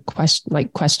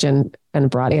question and a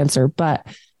broad answer, but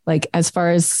like, as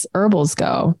far as herbals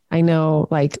go, I know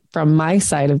like from my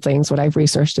side of things, what I've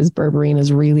researched is berberine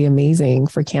is really amazing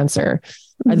for cancer.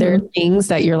 Are there things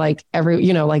that you're like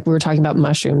like we were talking about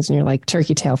mushrooms and you're like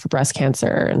turkey tail for breast cancer.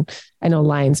 And I know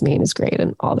lion's mane is great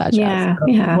and all that. Yeah. So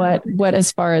yeah. What,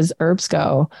 as far as herbs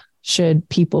go, should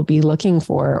people be looking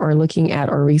for or looking at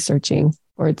or researching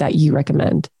or that you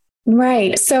recommend?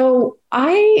 Right. So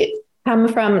I come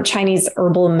from Chinese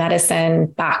herbal medicine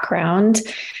background,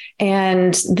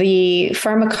 and the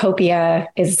pharmacopoeia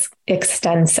is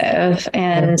extensive.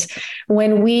 And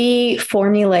when we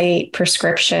formulate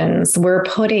prescriptions, we're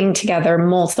putting together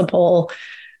multiple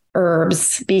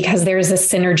herbs because there's a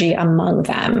synergy among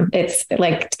them. It's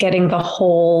like getting the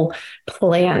whole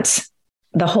plant,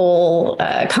 the whole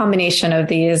combination of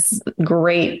these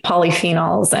great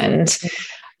polyphenols and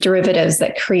derivatives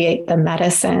that create the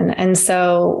medicine. And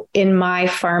so in my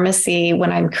pharmacy,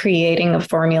 when I'm creating a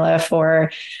formula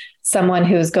for someone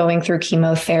who's going through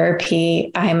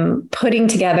chemotherapy, I'm putting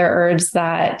together herbs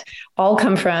that all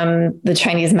come from the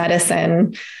Chinese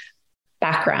medicine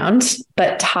background,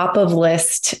 but top of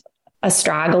list,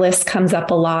 astragalus comes up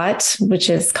a lot, which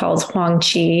is called Huang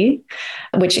Qi,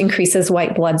 which increases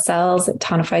white blood cells. It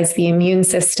tonifies the immune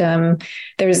system.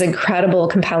 There's incredible,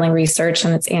 compelling research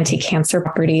on its anti-cancer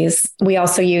properties. We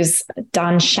also use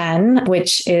Dan Shen,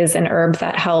 which is an herb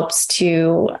that helps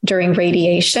during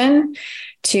radiation,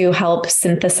 to help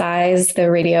synthesize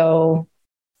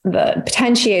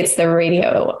potentiates the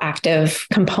radioactive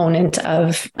component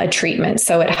of a treatment.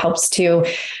 So it helps to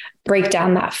break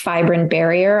down that fibrin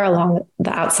barrier along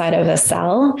the outside of a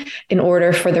cell in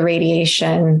order for the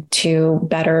radiation to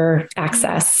better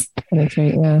access.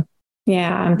 Penetrate,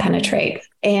 and penetrate.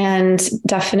 And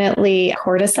definitely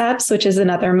cordyceps, which is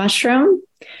another mushroom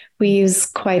we use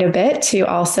quite a bit to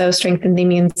also strengthen the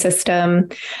immune system.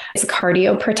 It's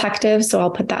cardioprotective. So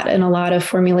I'll put that in a lot of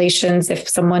formulations. If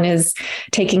someone is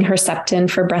taking Herceptin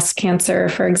for breast cancer,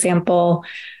 for example,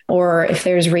 or if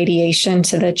there's radiation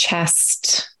to the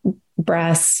chest,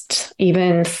 breast,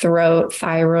 even throat,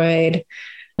 thyroid,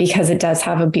 because it does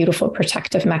have a beautiful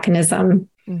protective mechanism.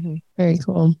 Mm-hmm. Very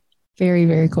cool. Very,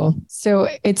 very cool. So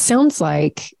it sounds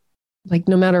like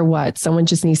no matter what, someone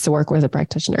just needs to work with a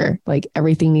practitioner. Like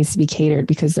everything needs to be catered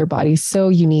because their body's so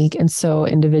unique and so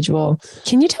individual.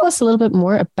 Can you tell us a little bit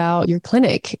more about your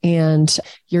clinic and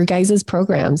your guys'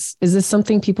 programs? Is this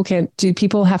something do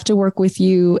people have to work with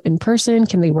you in person?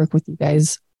 Can they work with you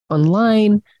guys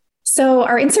online? So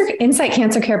our Insight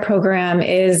Cancer Care program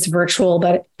is virtual,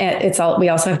 but we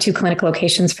also have 2 clinic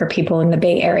locations for people in the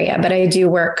Bay Area. But I do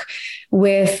work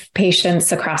with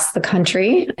patients across the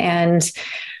country, and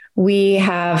we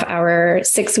have our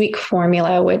 6-week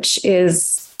formula, which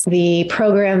is the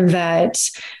program that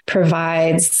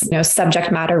provides,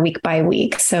 subject matter week by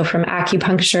week. So from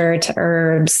acupuncture to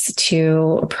herbs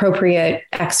to appropriate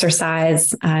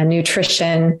exercise,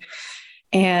 nutrition.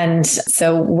 And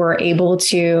so we're able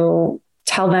to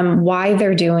tell them why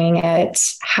they're doing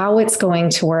it, how it's going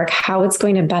to work, how it's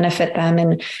going to benefit them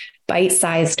in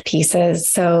bite-sized pieces.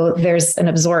 So there's an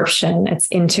absorption,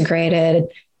 it's integrated.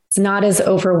 It's not as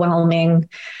overwhelming.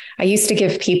 I used to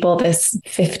give people this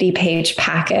 50-page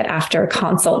packet after a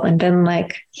consult and been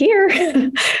like, here,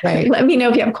 right. Let me know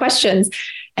if you have questions.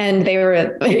 And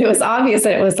it was obvious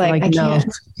that it was like, I can't,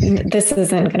 this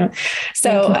isn't going to.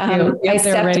 So I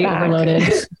stepped back.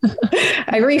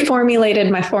 I reformulated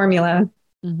my formula.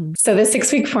 Mm-hmm. So the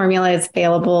 6-week formula is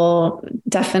available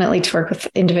definitely to work with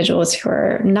individuals who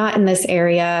are not in this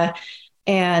area.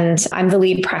 And I'm the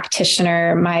lead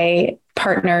practitioner. My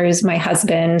partner is my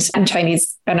husband and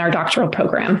Chinese in our doctoral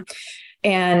program.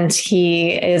 And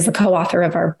he is the co-author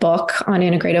of our book on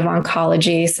integrative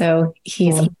oncology. So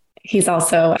he's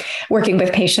also working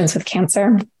with patients with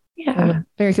cancer. Yeah.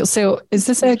 Very cool. So is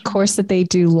this a course that they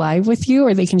do live with you,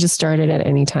 or they can just start it at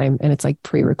any time and it's like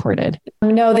pre-recorded?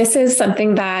 No, this is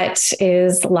something that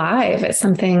is live. It's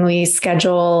something we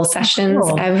schedule sessions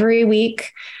every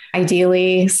week.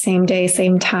 Ideally, same day,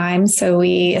 same time. So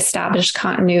we establish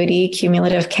continuity,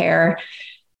 cumulative care,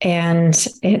 and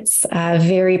it's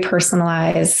very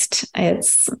personalized.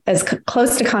 It's as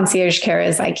close to concierge care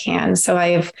as I can. So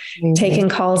I've taken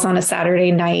calls on a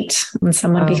Saturday night when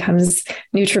someone becomes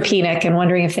neutropenic and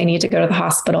wondering if they need to go to the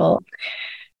hospital.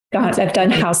 I've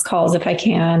done house calls if I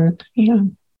can. Yeah.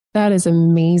 That is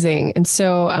amazing. And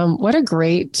so what a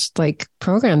great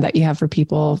program that you have for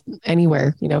people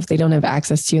anywhere. If they don't have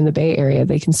access to you in the Bay Area,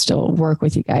 they can still work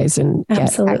with you guys and get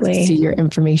access to your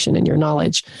information and your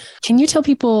knowledge. Can you tell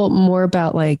people more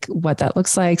about what that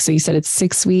looks like? So you said it's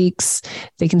 6 weeks.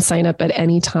 They can sign up at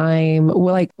any time.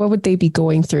 Well, what would they be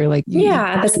going through?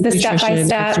 The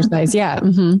step-by-step exercise. Yeah.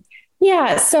 Mm-hmm.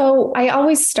 Yeah. So I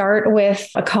always start with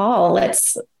a call.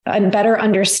 Let's better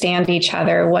understand each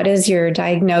other. What is your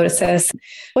diagnosis?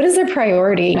 What is their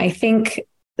priority? And I think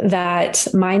that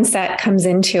mindset comes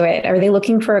into it. Are they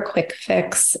looking for a quick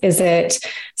fix? Is it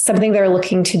something they're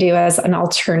looking to do as an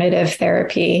alternative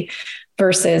therapy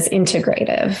versus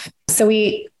integrative? So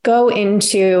we go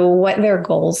into what their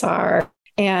goals are.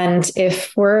 And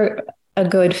if we're a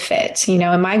good fit,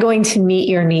 am I going to meet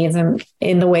your needs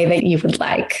in the way that you would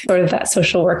like, sort of that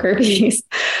social worker piece?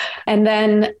 And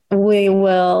then we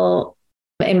will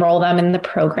enroll them in the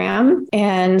program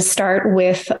and start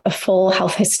with a full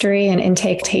health history and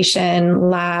intake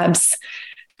labs.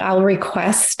 I'll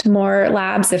request more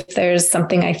labs if there's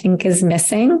something I think is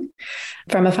missing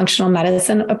from a functional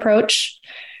medicine approach.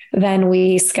 Then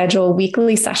we schedule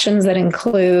weekly sessions that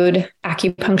include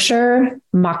acupuncture,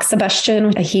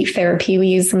 moxibustion, a heat therapy we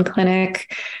use in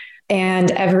clinic.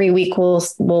 And every week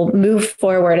we'll move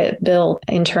forward at Bill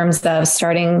in terms of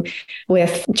starting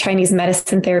with Chinese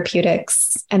medicine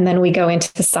therapeutics. And then we go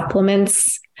into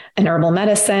supplements and herbal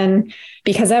medicine,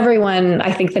 because everyone,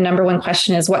 I think the number one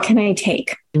question is, what can I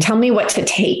take? Tell me what to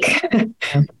take.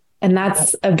 And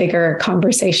that's a bigger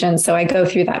conversation. So I go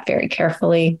through that very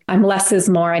carefully. I'm less is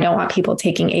more. I don't want people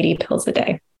taking 80 pills a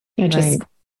day. Just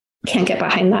can't get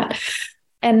behind that.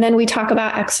 And then we talk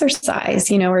about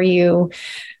exercise. Are you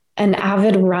an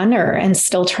avid runner and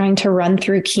still trying to run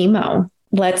through chemo?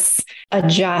 Let's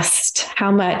adjust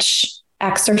how much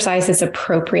exercise is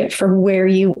appropriate for where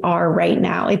you are right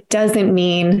now. It doesn't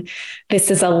mean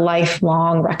this is a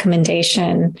lifelong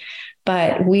recommendation,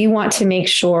 but we want to make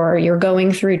sure you're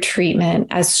going through treatment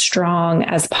as strong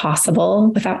as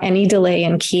possible without any delay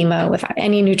in chemo, without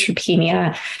any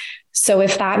neutropenia. So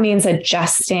if that means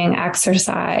adjusting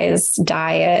exercise,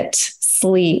 diet,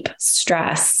 sleep,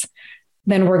 stress,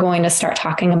 then we're going to start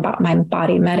talking about mind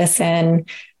body medicine.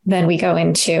 Then we go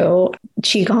into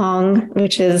Qigong,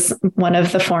 which is one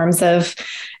of the forms of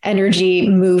energy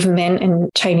movement in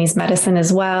Chinese medicine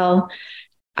as well.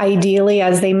 Ideally,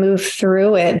 as they move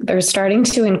through it, they're starting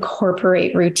to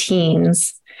incorporate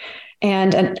routines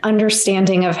and an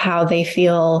understanding of how they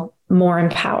feel more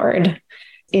empowered,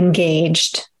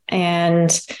 engaged,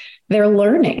 and they're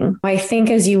learning. I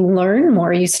think as you learn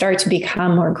more, you start to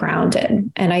become more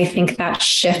grounded. And I think that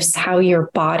shifts how your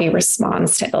body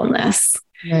responds to illness.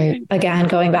 Right. Again,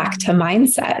 going back to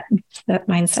mindset, that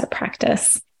mindset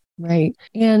practice. Right.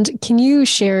 And can you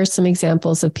share some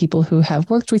examples of people who have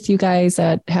worked with you guys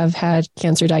that have had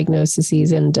cancer diagnoses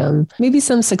and maybe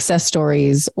some success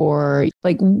stories, or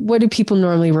like, what do people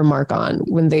normally remark on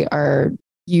when they are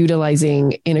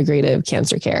utilizing integrative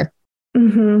cancer care?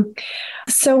 Mm-hmm.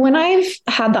 So when I've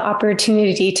had the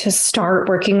opportunity to start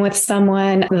working with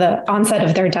someone, the onset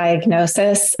of their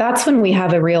diagnosis, that's when we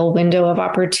have a real window of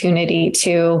opportunity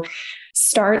to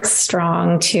start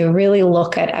strong, to really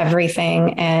look at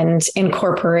everything and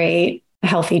incorporate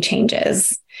healthy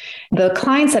changes. The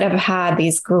clients that have had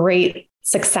these great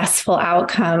successful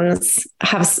outcomes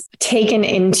have taken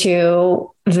into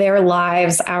their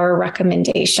lives our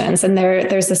recommendations. And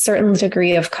there's a certain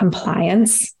degree of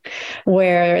compliance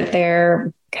where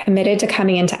they're committed to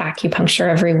coming into acupuncture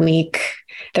every week.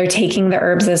 They're taking the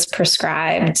herbs as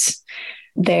prescribed.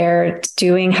 They're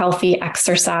doing healthy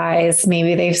exercise.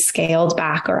 Maybe they've scaled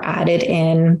back or added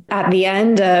in at the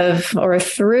end of, or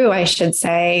through, I should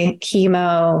say,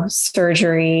 chemo,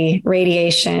 surgery,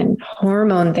 radiation,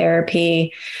 hormone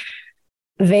therapy.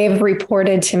 They've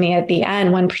reported to me at the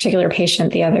end, one particular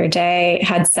patient the other day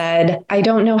had said, I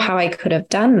don't know how I could have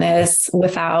done this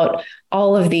without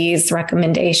all of these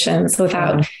recommendations,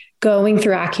 without going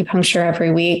through acupuncture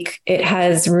every week. It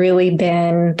has really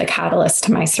been the catalyst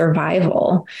to my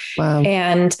survival. Wow.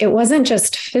 And it wasn't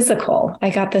just physical. I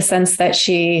got the sense that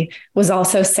she was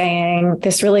also saying,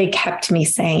 this really kept me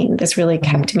sane. This really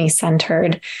kept me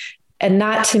centered. And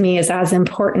that to me is as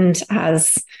important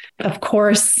as, of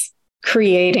course,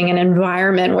 creating an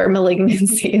environment where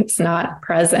malignancy is not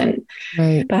present.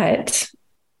 Right. But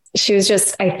she was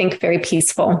just, I think, very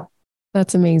peaceful.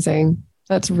 That's amazing.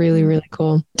 That's really, really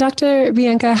cool. Dr.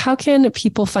 Bianca, how can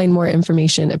people find more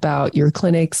information about your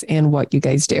clinics and what you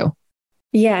guys do?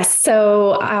 Yes.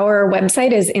 So our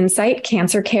website is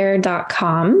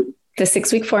insightcancercare.com. The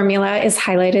 6-week formula is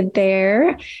highlighted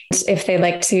there. If they'd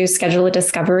like to schedule a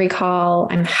discovery call,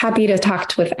 I'm happy to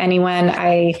talk with anyone.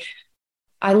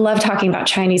 I love talking about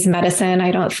Chinese medicine.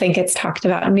 I don't think it's talked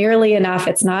about nearly enough.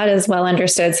 It's not as well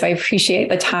understood. So I appreciate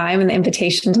the time and the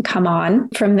invitation to come on.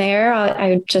 From there,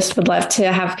 I just would love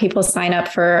to have people sign up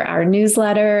for our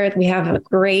newsletter. We have a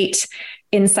great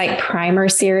Insight Primer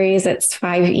series. It's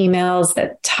 5 emails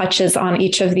that touches on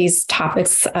each of these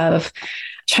topics of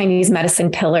Chinese medicine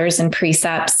pillars and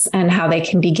precepts and how they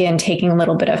can begin taking a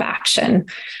little bit of action.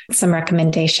 Some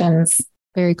recommendations.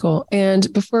 Very cool. And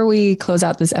before we close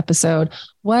out this episode,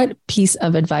 what piece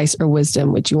of advice or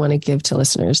wisdom would you want to give to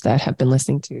listeners that have been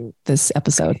listening to this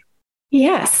episode?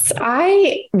 Yes,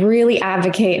 I really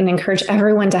advocate and encourage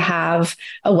everyone to have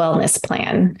a wellness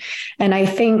plan. And I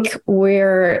think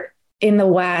we're in the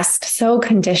West so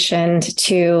conditioned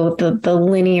to the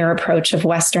linear approach of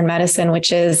Western medicine,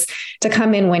 which is to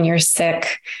come in when you're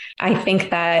sick. I think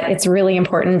that it's really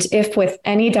important, if with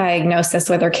any diagnosis,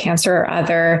 whether cancer or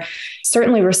other,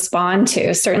 certainly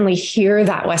hear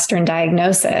that Western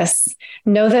diagnosis.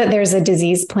 Know that there's a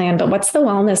disease plan, but what's the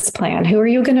wellness plan? Who are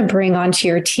you going to bring onto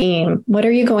your team? What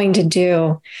are you going to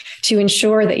do to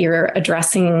ensure that you're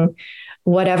addressing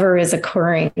whatever is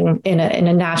occurring in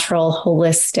a natural,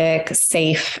 holistic,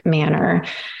 safe manner?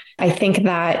 I think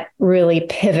that really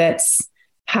pivots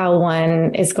how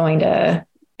one is going to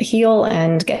heal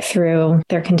and get through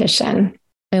their condition.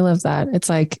 I love that. It's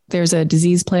like there's a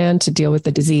disease plan to deal with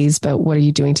the disease, but what are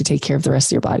you doing to take care of the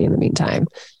rest of your body in the meantime?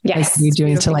 Yes. Like, you're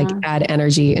doing to like add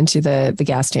energy into the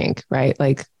gas tank, right?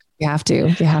 Like you have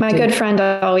to. My good friend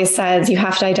always says you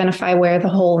have to identify where the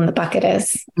hole in the bucket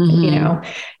is,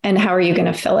 and how are you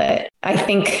going to fill it? I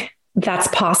think that's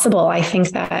possible. I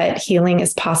think that healing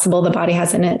is possible. The body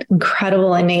has an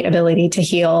incredible innate ability to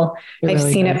heal. I've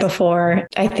seen it before.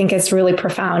 I think it's really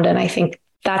profound. And I think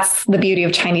that's the beauty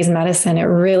of Chinese medicine. It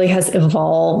really has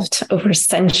evolved over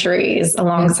centuries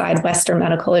alongside Western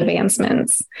medical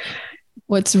advancements.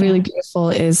 What's really beautiful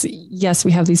is, yes,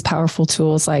 we have these powerful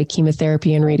tools like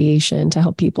chemotherapy and radiation to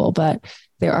help people, but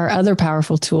there are other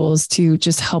powerful tools to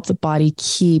just help the body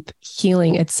keep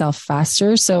healing itself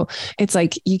faster. So it's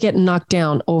like you get knocked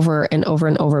down over and over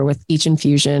and over with each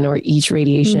infusion or each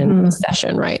radiation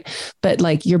session, right? But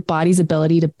like your body's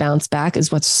ability to bounce back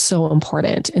is what's so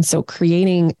important. And so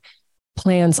creating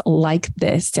plans like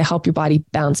this to help your body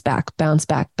bounce back.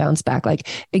 Like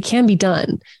it can be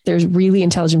done. There's really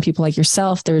intelligent people like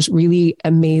yourself. There's really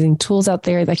amazing tools out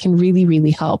there that can really,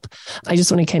 really help. I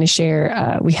just want to kind of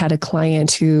share, we had a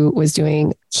client who was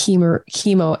doing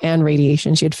chemo and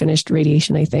radiation. She had finished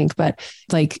radiation, I think, but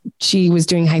like she was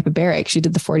doing hyperbaric. She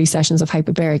did the 40 sessions of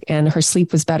hyperbaric and her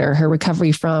sleep was better. Her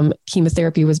recovery from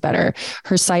chemotherapy was better.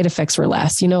 Her side effects were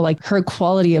less, like her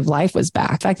quality of life was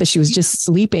back. The fact that she was just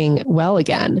sleeping well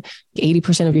again.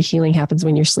 80% of your healing happens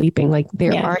when you're sleeping. Like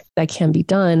there are that can be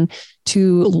done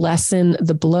to lessen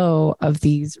the blow of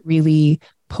these really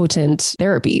potent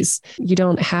therapies. You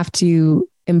don't have to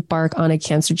embark on a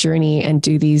cancer journey and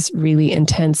do these really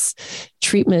intense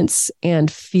treatments and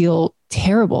feel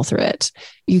terrible through it.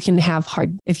 You can have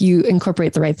if you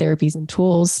incorporate the right therapies and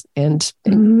tools and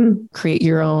create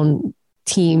your own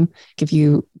team. If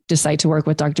you decide to work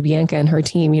with Dr. Bianca and her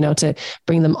team, to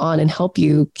bring them on and help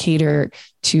you cater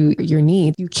to your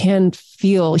need, you can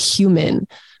feel human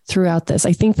throughout this.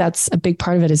 I think that's a big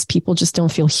part of it, is people just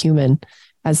don't feel human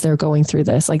as they're going through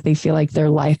this. Like they feel like their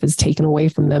life is taken away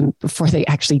from them before they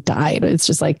actually died. It's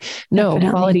just like, no,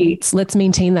 quality. Let's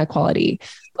maintain that quality.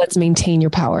 Let's maintain your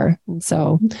power. And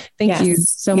so thank you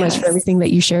so much for everything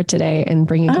that you shared today and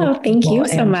bringing. Thank you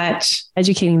so much.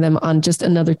 Educating them on just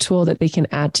another tool that they can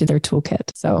add to their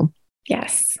toolkit. So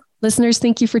yes, listeners,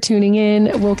 thank you for tuning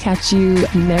in. We'll catch you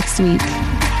next week.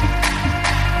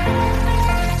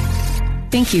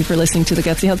 Thank you for listening to the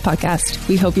Gutsy Health Podcast.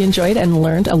 We hope you enjoyed and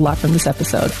learned a lot from this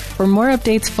episode. For more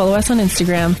updates, follow us on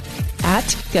Instagram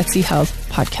 @Gutsy Health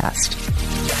Podcast.